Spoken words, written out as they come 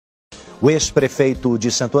O ex-prefeito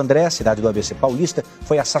de Santo André, cidade do ABC paulista,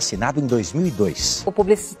 foi assassinado em 2002. O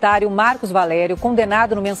publicitário Marcos Valério,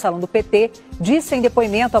 condenado no mensalão do PT, disse em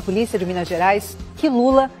depoimento à polícia de Minas Gerais que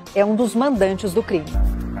Lula é um dos mandantes do crime.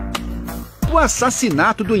 O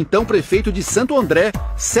assassinato do então prefeito de Santo André,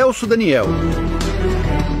 Celso Daniel.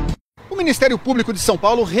 O Ministério Público de São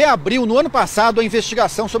Paulo reabriu no ano passado a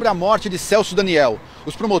investigação sobre a morte de Celso Daniel.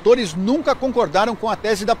 Os promotores nunca concordaram com a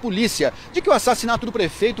tese da polícia de que o assassinato do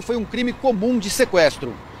prefeito foi um crime comum de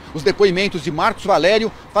sequestro. Os depoimentos de Marcos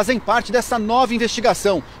Valério fazem parte dessa nova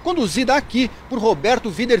investigação, conduzida aqui por Roberto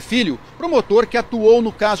Vider Filho, promotor que atuou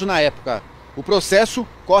no caso na época. O processo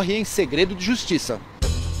corre em segredo de justiça.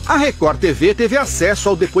 A Record TV teve acesso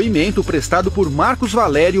ao depoimento prestado por Marcos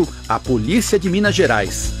Valério à Polícia de Minas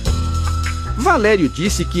Gerais. Valério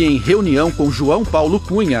disse que em reunião com João Paulo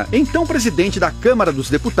Cunha, então presidente da Câmara dos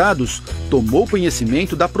Deputados, tomou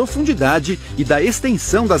conhecimento da profundidade e da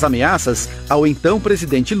extensão das ameaças ao então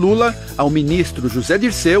presidente Lula, ao ministro José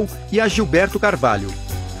Dirceu e a Gilberto Carvalho.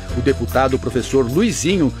 O deputado professor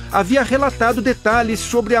Luizinho havia relatado detalhes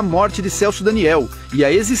sobre a morte de Celso Daniel e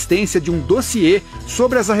a existência de um dossiê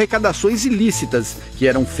sobre as arrecadações ilícitas que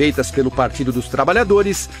eram feitas pelo Partido dos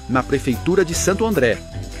Trabalhadores na Prefeitura de Santo André.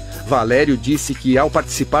 Valério disse que, ao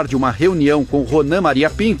participar de uma reunião com Ronan Maria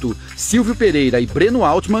Pinto, Silvio Pereira e Breno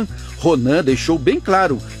Altman, Ronan deixou bem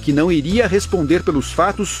claro que não iria responder pelos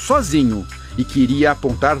fatos sozinho e que iria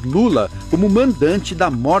apontar Lula como mandante da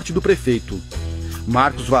morte do prefeito.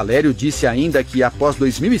 Marcos Valério disse ainda que, após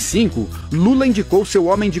 2005, Lula indicou seu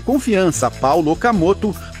homem de confiança, Paulo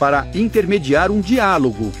Okamoto, para intermediar um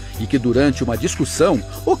diálogo e que, durante uma discussão,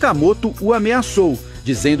 Okamoto o ameaçou,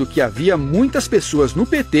 dizendo que havia muitas pessoas no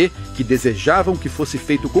PT que desejavam que fosse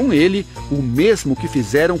feito com ele o mesmo que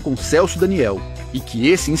fizeram com Celso Daniel. E que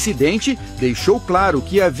esse incidente deixou claro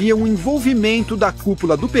que havia um envolvimento da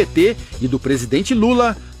cúpula do PT e do presidente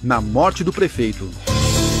Lula na morte do prefeito.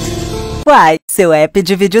 Uai, seu app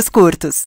de vídeos curtos.